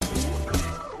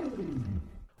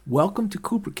Welcome to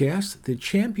Coopercast, the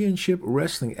Championship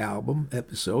Wrestling Album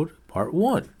episode, Part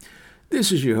 1.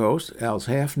 This is your host, Al's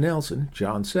half Nelson,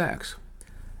 John Sachs.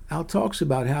 Al talks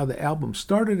about how the album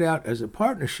started out as a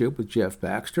partnership with Jeff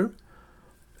Baxter,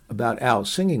 about Al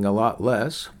singing a lot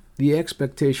less, the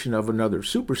expectation of another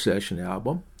Super Session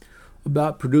album,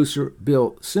 about producer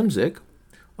Bill Szymczyk,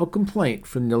 a complaint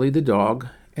from Nilly the dog,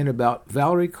 and about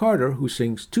Valerie Carter, who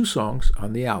sings 2 songs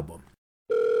on the album.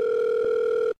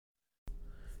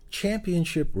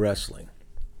 Championship Wrestling.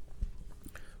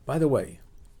 By the way,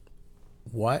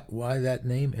 why that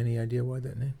name? Any idea why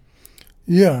that name?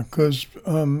 Yeah, because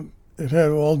it had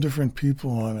all different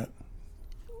people on it,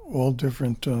 all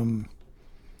different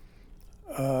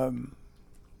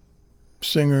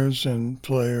singers and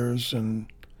players, and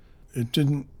it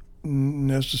didn't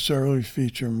necessarily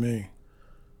feature me.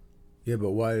 Yeah,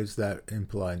 but why does that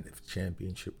imply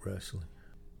championship wrestling?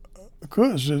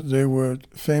 Because they were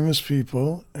famous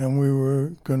people, and we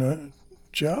were gonna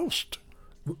joust.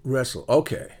 Wrestle.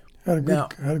 Okay. Had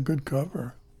a good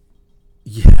cover.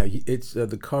 Yeah, it's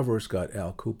the cover's got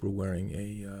Al Kooper wearing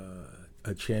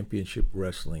a championship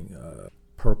wrestling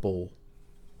purple.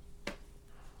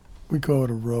 We call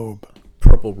it a robe.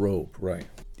 Purple robe, right?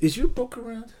 Is your book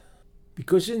around?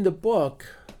 Because in the book,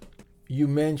 you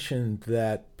mentioned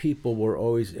that people were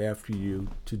always after you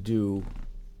to do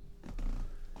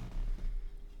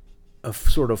a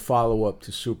sort of follow-up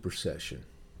to Super Session.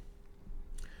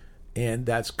 And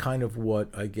that's kind of what,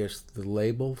 I guess, the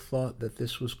label thought that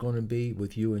this was going to be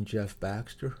with you and Jeff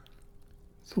Baxter?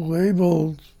 The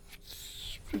label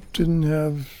didn't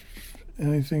have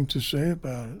anything to say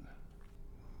about it.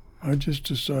 I just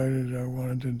decided I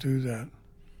wanted to do that.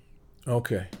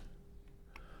 Okay.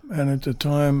 And at the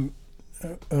time,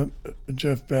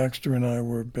 Jeff Baxter and I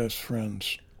were best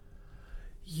friends.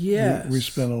 Yes. We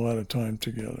spent a lot of time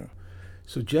together.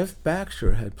 So Jeff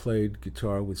Baxter had played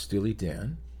guitar with Steely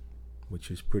Dan,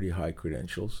 which is pretty high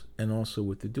credentials, and also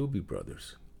with the Doobie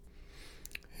Brothers.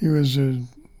 He was a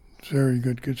very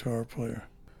good guitar player,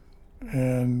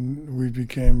 and we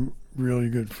became really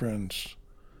good friends.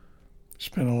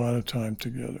 Spent a lot of time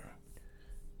together.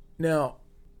 Now,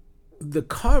 the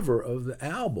cover of the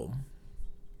album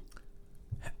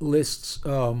lists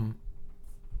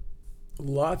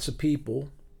lots of people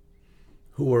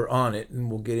who were on it, and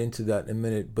we'll get into that in a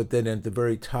minute, but then at the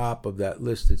very top of that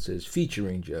list it says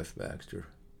featuring Jeff Baxter.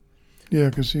 Yeah,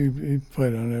 because he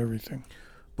played on everything.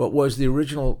 But was the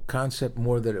original concept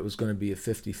more that it was going to be a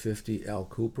 50-50 Al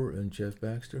Kooper and Jeff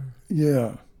Baxter?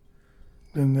 Yeah.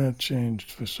 Then that changed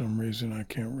for some reason I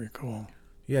can't recall.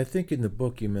 Yeah, I think in the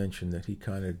book you mentioned that he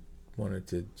kind of wanted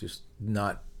to just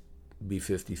not be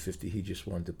 50-50. He just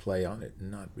wanted to play on it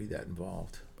and not be that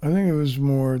involved. I think it was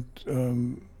more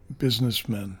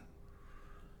businessmen.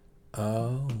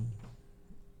 Oh,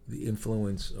 the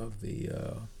influence of the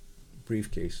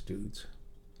briefcase dudes.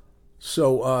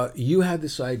 So you had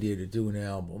this idea to do an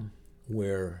album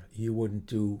where you wouldn't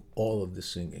do all of the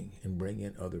singing and bring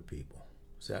in other people.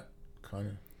 Is that kind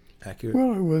of accurate?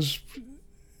 Well, it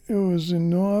was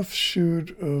an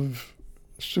offshoot of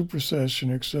Super Session,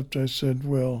 except I said,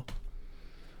 well,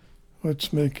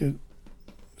 let's make it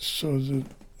so that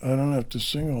I don't have to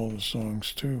sing all the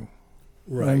songs, too.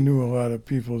 Right. I knew a lot of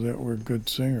people that were good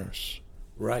singers.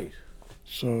 Right.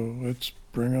 So let's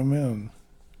bring them in.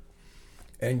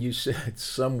 And you said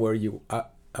somewhere,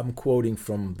 I'm quoting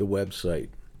from the website,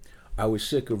 I was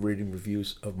sick of reading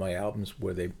reviews of my albums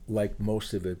where they liked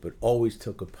most of it, but always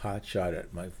took a pot shot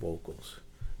at my vocals.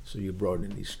 So you brought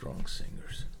in these strong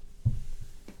singers.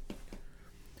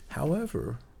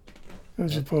 However,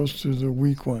 as opposed to the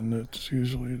weak one that's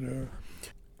usually there.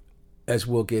 As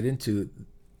we'll get into,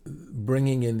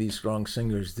 bringing in these strong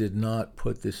singers did not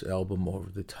put this album over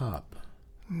the top.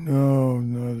 No,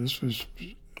 this was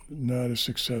not a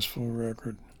successful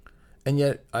record. And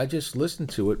yet, I just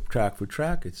listened to it track for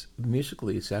track.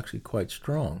 Musically, it's actually quite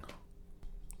strong.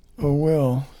 Oh,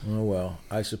 well. Oh, well.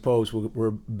 I suppose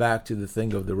we're back to the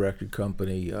thing of the record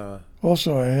company.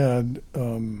 Also, I had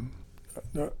a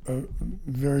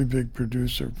very big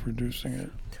producer producing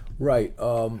it. Right.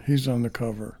 He's on the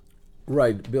cover.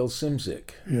 Right, Bill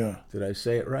Szymczyk. Yeah. Did I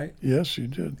say it right? Yes, you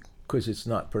did. Because it's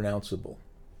not pronounceable.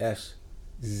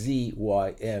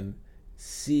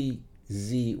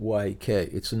 S-Z-Y-M-C-Z-Y-K.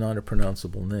 It's not a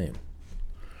pronounceable name.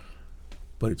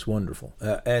 But it's wonderful.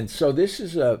 And so this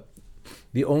is the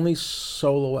only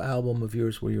solo album of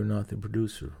yours where you're not the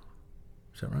producer.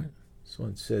 Is that right? That's what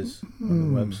it says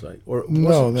on the website. Or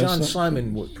no, John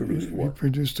Simon produced he one?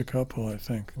 Produced a couple, I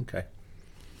think. Okay.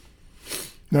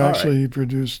 No, All actually, right. he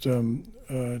produced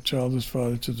Child is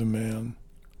Father to the Man.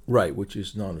 Right, which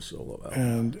is not a solo album.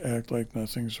 and Act Like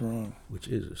Nothing's Wrong. Which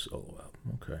is a solo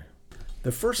album. Okay.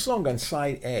 The first song on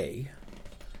side A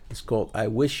is called I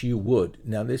Wish You Would.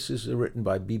 Now, this is written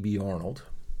by B.B. Arnold.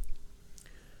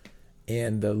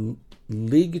 And the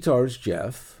lead guitar is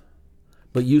Jeff,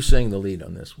 but you sang the lead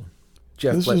on this one.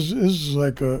 Jeff, This is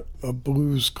like a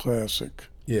blues classic.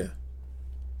 Yeah.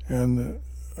 And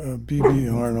B.B.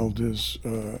 Arnold is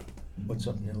What's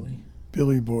up, Nellie?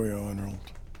 Billy Boy Arnold.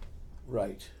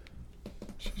 Right.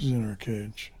 She's in her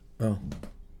cage. Oh.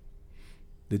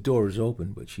 The door is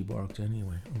open, but she barks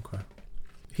anyway. Okay.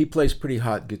 He plays pretty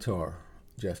hot guitar,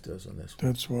 Jeff does on this one.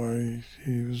 That's why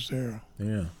he was there.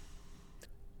 Yeah.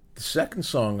 The second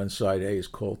song on side A is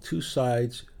called Two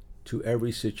Sides to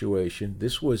Every Situation.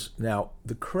 This was, now,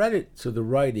 the credit to the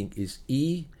writing is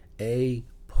E.A.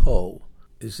 Poe.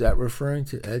 Is that referring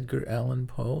to Edgar Allan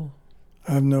Poe?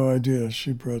 I have no idea.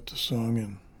 She brought the song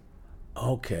in.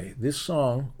 Okay. This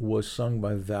song was sung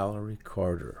by Valerie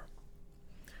Carter.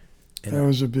 And I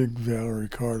was a big Valerie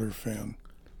Carter fan.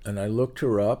 And I looked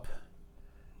her up,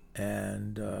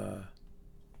 and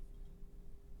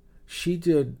she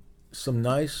did some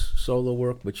nice solo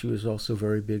work, but she was also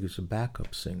very big as a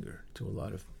backup singer to a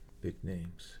lot of big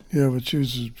names. Yeah, but she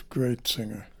was a great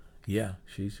singer. Yeah,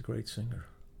 she's a great singer.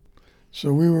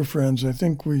 So we were friends. I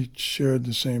think we shared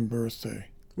the same birthday.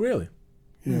 Really?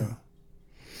 Yeah.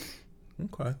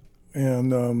 Okay.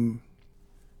 And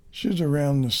she was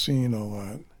around the scene a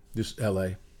lot. Just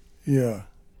L.A. Yeah.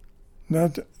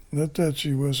 Not that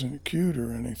she wasn't cute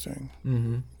or anything,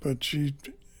 but she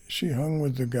hung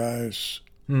with the guys.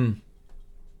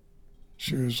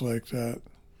 She was like that.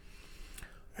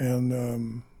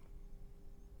 And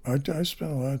I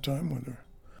spent a lot of time with her.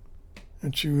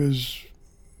 And she was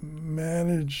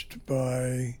managed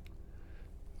by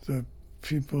the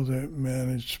people that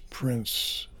managed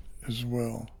Prince as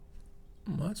well.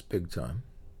 Well, that's big time.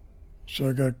 So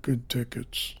I got good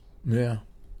tickets. Yeah.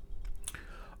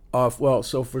 Well,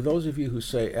 so for those of you who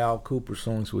say Al Kooper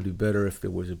songs would be better if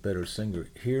there was a better singer,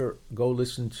 here, go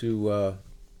listen to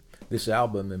this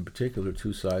album in particular,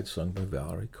 Two Sides, sung by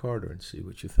Valerie Carter, and see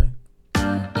what you think.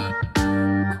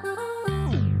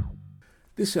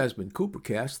 This has been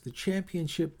Coopercast, the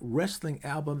Championship Wrestling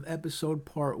Album Episode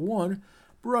Part 1,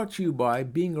 brought to you by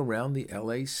Being Around the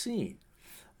LA Scene.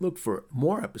 Look for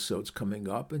more episodes coming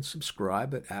up and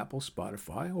subscribe at Apple,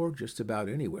 Spotify, or just about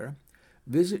anywhere.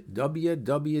 Visit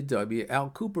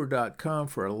www.alcooper.com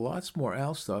for lots more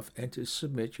Al stuff and to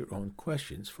submit your own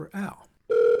questions for Al.